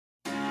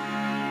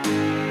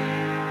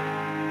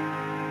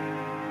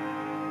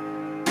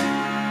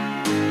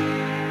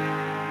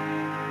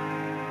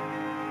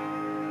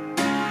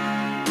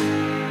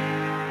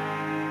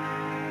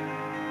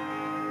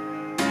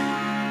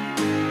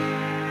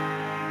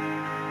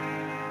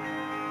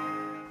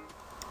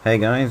Hey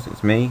guys,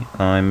 it's me.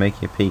 I'm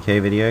making a PK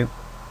video.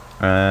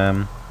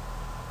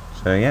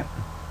 So yeah,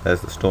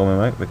 there's the storm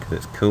emote because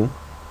it's cool.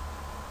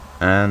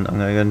 And I'm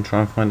going to go and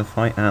try and find a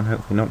fight and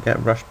hopefully not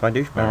get rushed by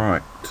douchebags.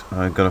 Alright,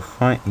 I've got a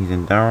fight. He's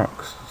in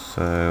Darrox,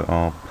 so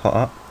I'll plot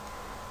up.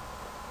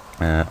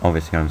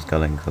 Obviously I'm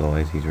sculling because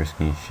otherwise he's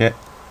risking his shit.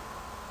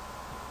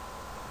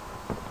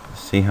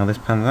 Let's see how this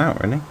pans out,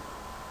 really.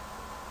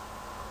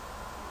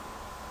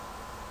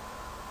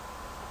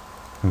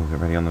 Oh, get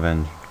ready on the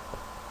venge.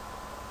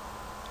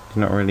 He's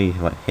not really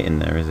like hitting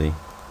there, is he?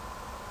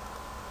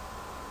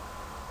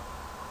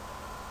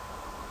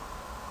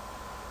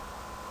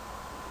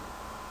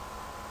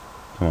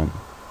 Come on.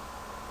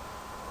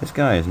 This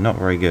guy is not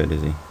very good,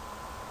 is he?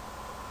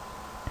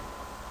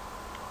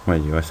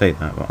 Mind you, I say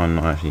that, but I'm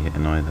not actually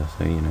hitting either,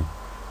 so you know.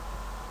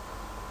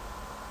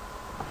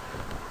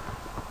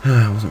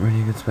 It wasn't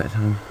really a good spec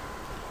time.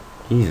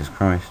 Jesus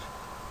Christ.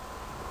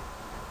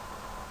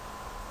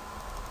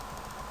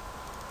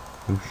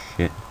 Oh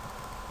shit.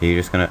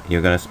 You're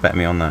gonna spec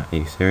me on that, are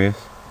you serious?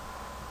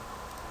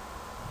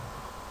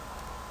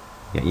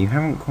 Yeah, you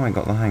haven't quite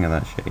got the hang of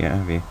that shit yet,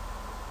 have you?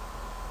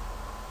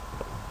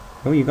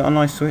 Oh, you got a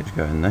nice switch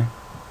going there.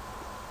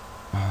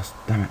 Oh,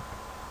 damn it.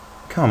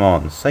 Come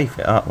on, safe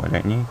it up, why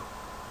don't you?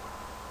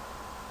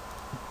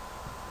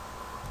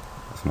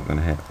 That's not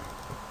gonna hit.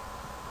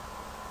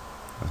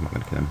 That's not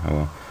gonna kill him, oh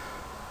well.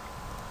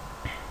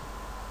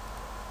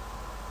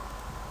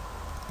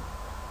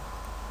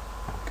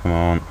 Come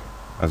on.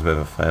 That was a bit of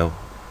a fail.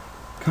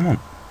 Come on,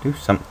 do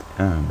something.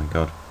 Oh my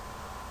god.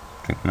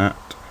 Drink that.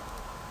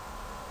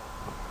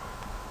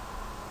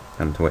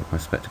 I have to wait for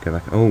my spec to go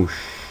back. Oh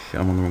shit,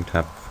 I'm on the wrong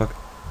tab. Fuck.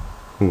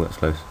 Oh, that's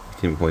close.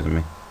 He didn't poison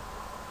me.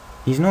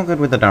 He's not good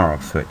with the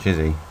Darrox switch, is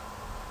he?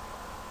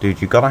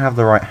 Dude, you gotta have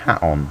the right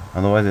hat on,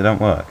 otherwise it don't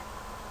work.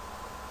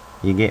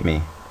 You get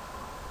me?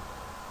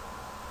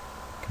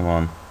 Come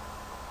on.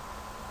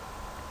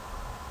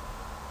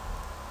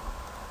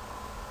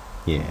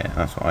 Yeah,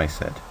 that's what I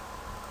said.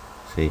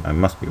 See, I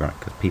must be right,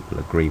 because people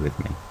agree with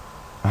me.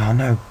 Oh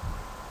no!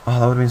 Oh,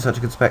 that would have been such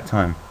a good spec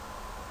time.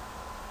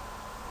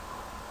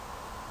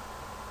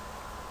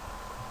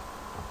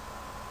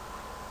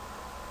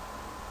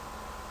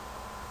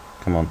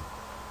 Come on.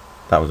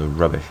 That was a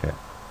rubbish hit.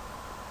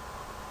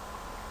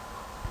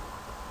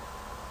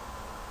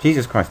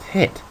 Jesus Christ,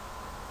 hit!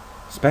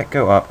 Spec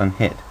go up and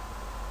hit.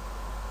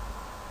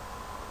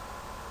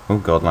 Oh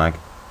god, lag.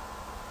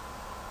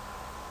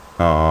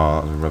 Oh,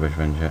 that was a rubbish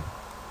revenge hit.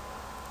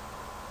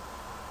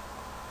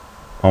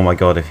 Oh my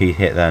god, if he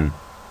hit then.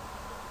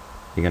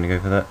 You gonna go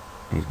for that?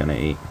 He's gonna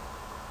eat.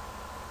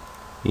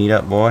 Eat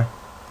up, boy.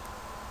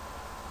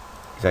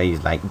 So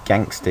he's like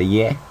gangster,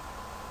 yeah?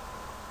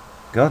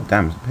 God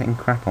damn, it's hitting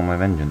crap on my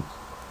vengeance.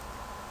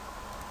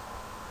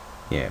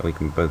 Yeah, we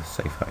can both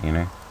safe that, you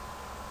know.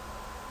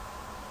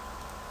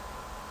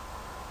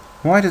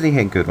 Why does he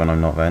hit good when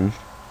I'm not venged?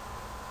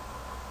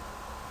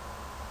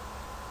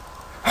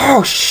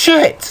 Oh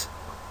shit!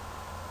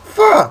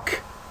 Fuck!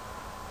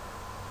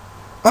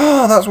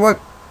 Oh, that's why.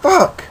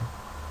 Fuck!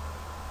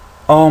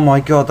 Oh my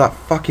god, that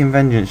fucking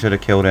vengeance should have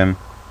killed him.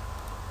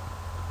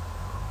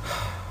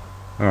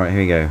 Alright, here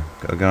we go.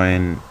 Got a guy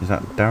in. Is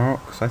that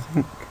Darrox, I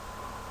think?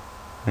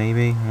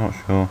 Maybe? I'm not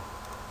sure.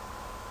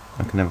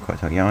 I can never quite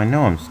tell. Yeah, I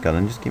know I'm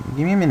sculling. Just give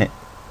me a minute.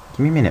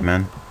 Give me a minute,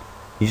 man.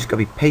 You just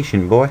gotta be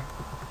patient, boy.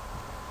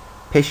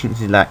 Patience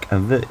is like a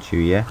virtue,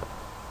 yeah?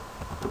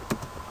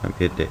 Don't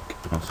be a dick.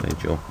 I'll say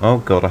Joel. Oh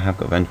god, I have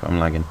got venge, but I'm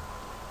lagging.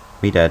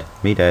 Me dead.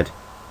 Me dead.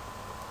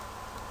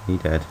 Me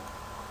dead.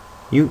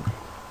 You.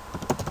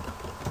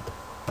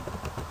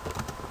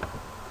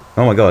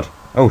 Oh my god.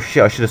 Oh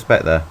shit, I should have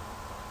spec there.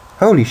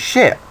 Holy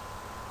shit.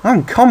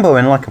 I'm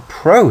comboing like a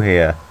pro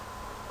here.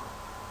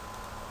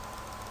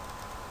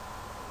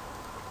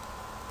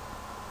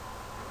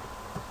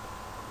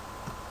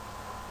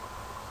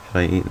 Should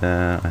I eat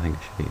there? I think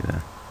I should eat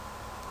there.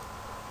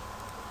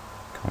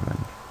 Comment.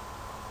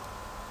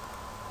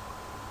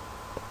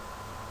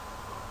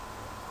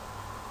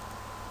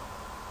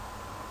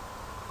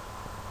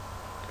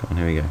 Come on,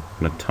 here we go.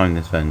 I'm gonna time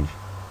this venge.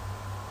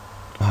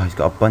 Oh, he's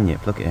got a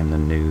bunyip. Look at him, the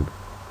noob.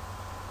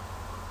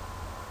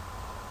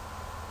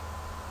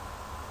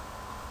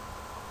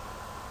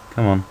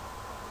 Come on.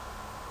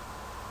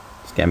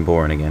 It's getting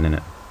boring again, isn't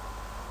it?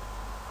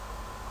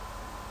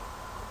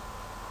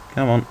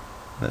 Come on.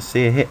 Let's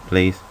see a hit,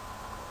 please.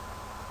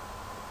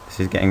 This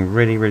is getting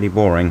really, really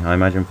boring, I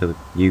imagine, for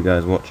you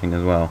guys watching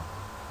as well.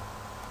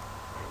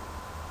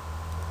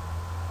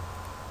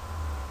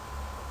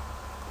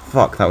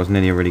 Fuck, that was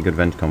nearly a really good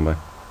venge combo.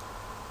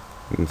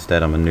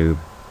 Instead, I'm a noob.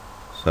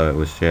 So it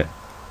was shit.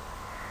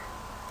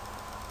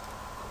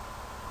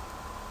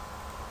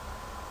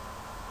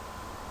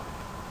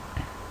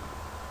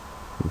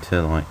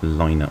 to like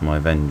line up my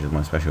Venge with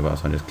my special bar,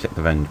 so I just click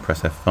the Venge,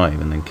 press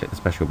F5, and then click the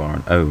special bar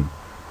and own.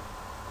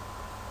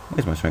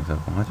 Where's my strength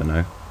level? I don't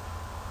know.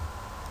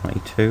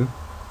 92?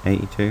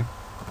 82?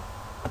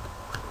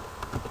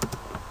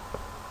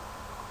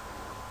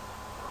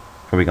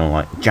 Probably gonna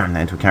like jam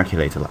that into a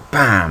calculator, like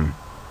BAM!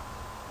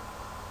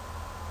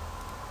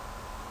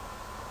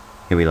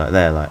 He'll be like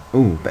there, like,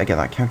 ooh, better get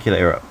that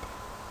calculator up.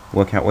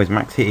 Work out what his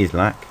max hit is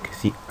like,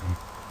 cause he...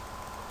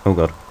 Oh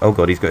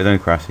god, he's got his own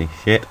crafty.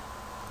 Shit.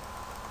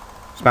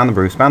 Spam the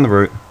brew, spam the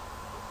brew.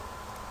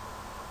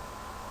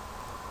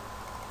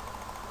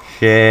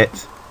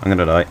 Shit. I'm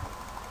gonna die.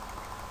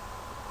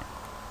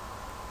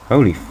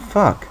 Holy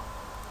fuck.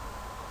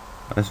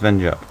 Let's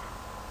Venge up.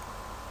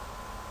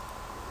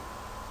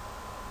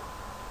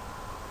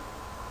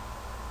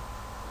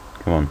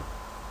 Come on.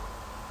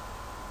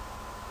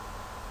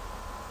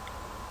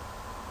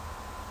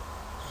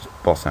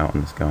 Just boss out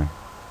on this guy.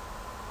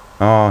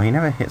 Oh, he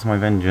never hits my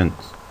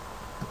vengeance.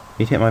 If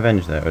he'd hit my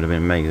Venge there, it would have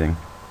been amazing.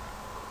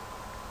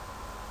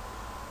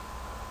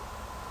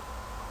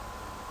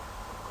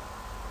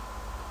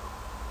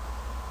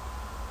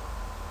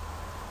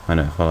 I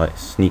know, if I like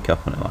sneak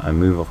up on it, like I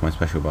move off my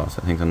special bar so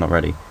it thinks I'm not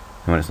ready,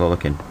 and when it's not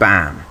looking,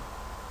 BAM!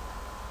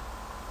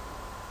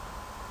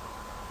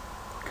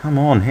 Come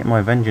on, hit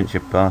my vengeance, you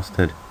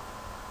bastard.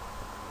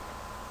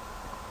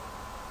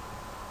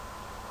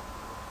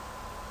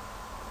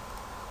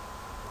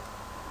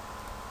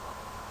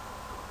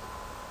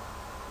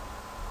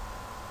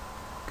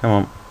 Come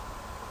on.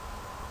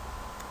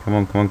 Come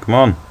on, come on, come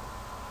on.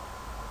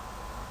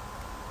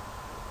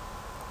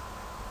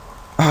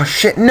 Oh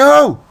shit,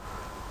 no!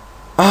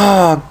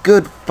 Ah, oh,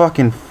 good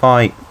fucking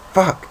fight.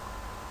 Fuck.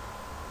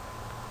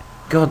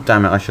 God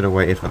damn it, I should have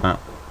waited for that.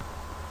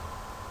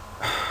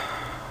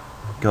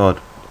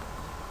 God.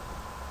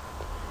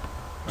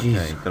 Jeez,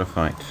 okay, gotta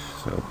fight.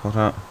 So, pot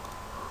up.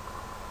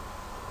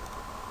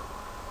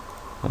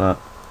 Pot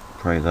up.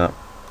 Praise up.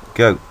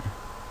 Go!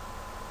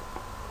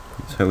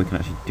 Let's hope we can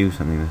actually do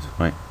something this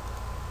fight.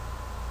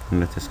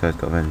 And if this guy's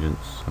got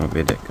vengeance, I won't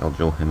be a dick, I'll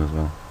jaw him as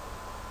well.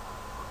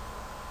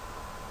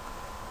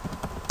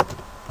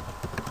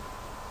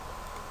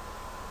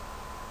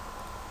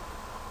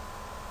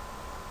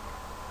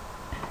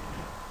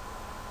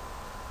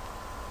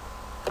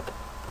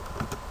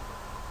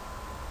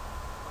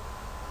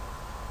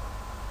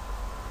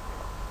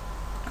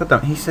 God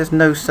damn, he says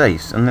no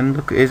sace, and then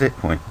look at his hit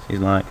points. He's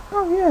like,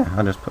 oh yeah,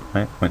 I'll just put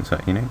my hit points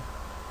at, you know.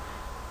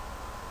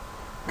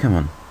 Come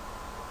on.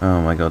 Oh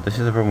my god, this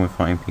is the problem with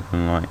fighting people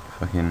in like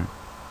fucking...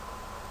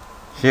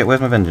 Shit, where's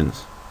my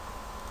vengeance?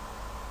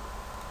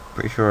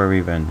 Pretty sure I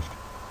revenged.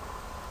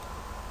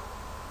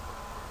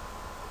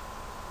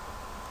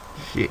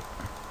 Shit.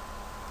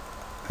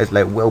 It's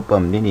like well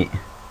bummed, innit?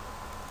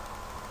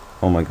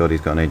 Oh my god,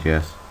 he's got an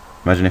AGS.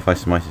 Imagine if I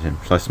smited him.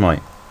 Shall I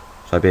smite?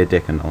 Shall I be a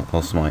dick and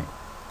I'll smite?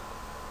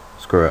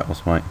 Screw it, I'll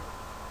smite.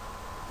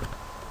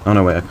 Oh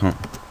no, wait, I can't.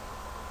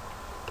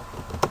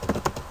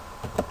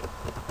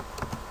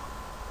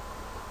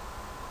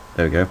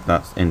 There we go,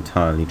 that's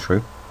entirely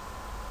true.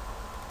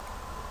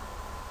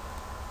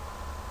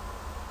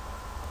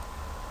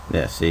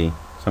 Yeah, see,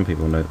 some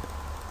people know.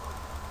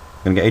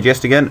 Gonna get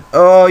AGS'd again.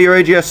 Oh, your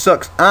AGS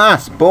sucks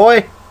ass,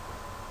 boy!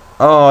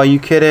 Oh, are you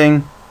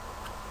kidding?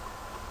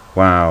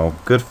 Wow,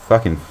 good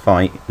fucking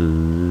fight.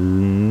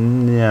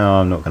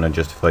 No, I'm not gonna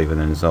justify you with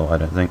an insult, I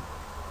don't think.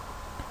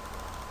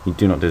 You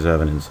do not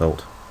deserve an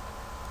insult.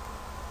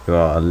 You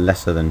are a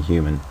lesser than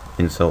human.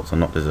 Insults are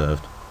not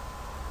deserved.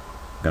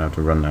 I'm gonna have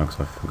to run now because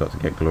I forgot to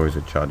get glories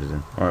with charges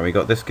in. Alright, we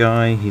got this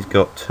guy. He's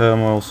got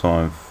turmoil, so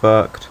I'm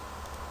fucked.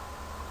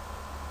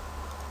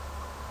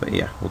 But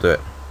yeah, we'll do it.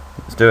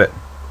 Let's do it.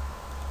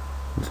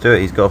 Let's do it.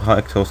 He's got a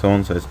high torso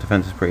on, so his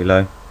defense is pretty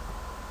low.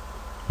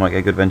 Might get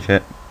a good Venge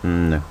hit.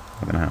 No,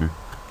 not gonna happen.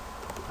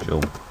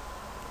 Sure.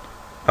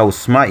 I will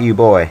smite you,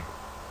 boy.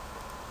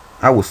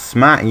 I will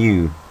smite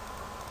you.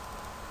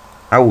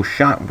 I will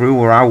shot brew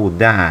or I will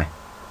die.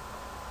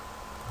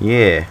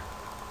 Yeah.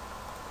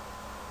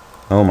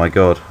 Oh my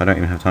god, I don't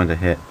even have time to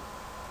hit.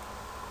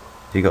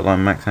 Has he got like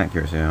max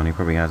accuracy on? He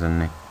probably has,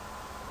 hasn't he?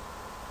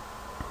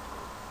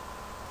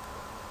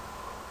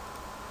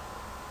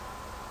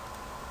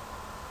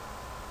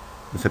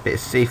 There's a bit of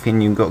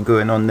safing you've got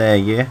going on there,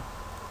 yeah?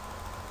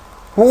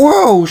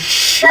 Whoa,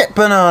 shit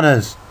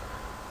bananas!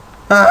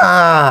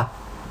 Ah!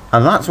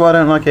 And that's why I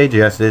don't like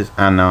AGS's,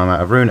 and now I'm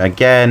out of rune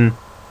again.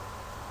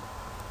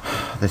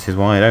 This is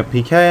why I don't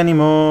PK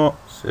anymore.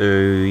 So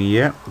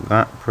yeah,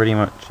 that pretty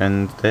much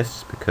ends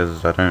this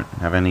because I don't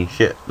have any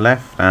shit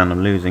left and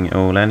I'm losing it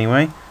all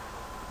anyway.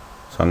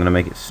 So I'm gonna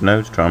make it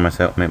snow to try and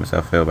make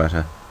myself feel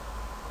better.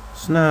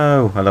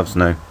 Snow! I love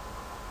snow.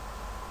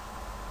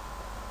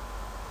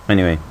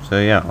 Anyway, so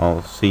yeah,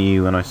 I'll see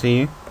you when I see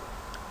you.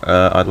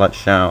 I'd like to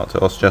shout out to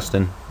us,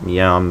 Justin.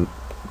 Yeah,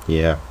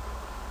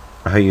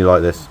 I hope you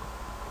like this.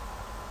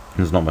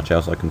 There's not much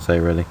else I can say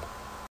really.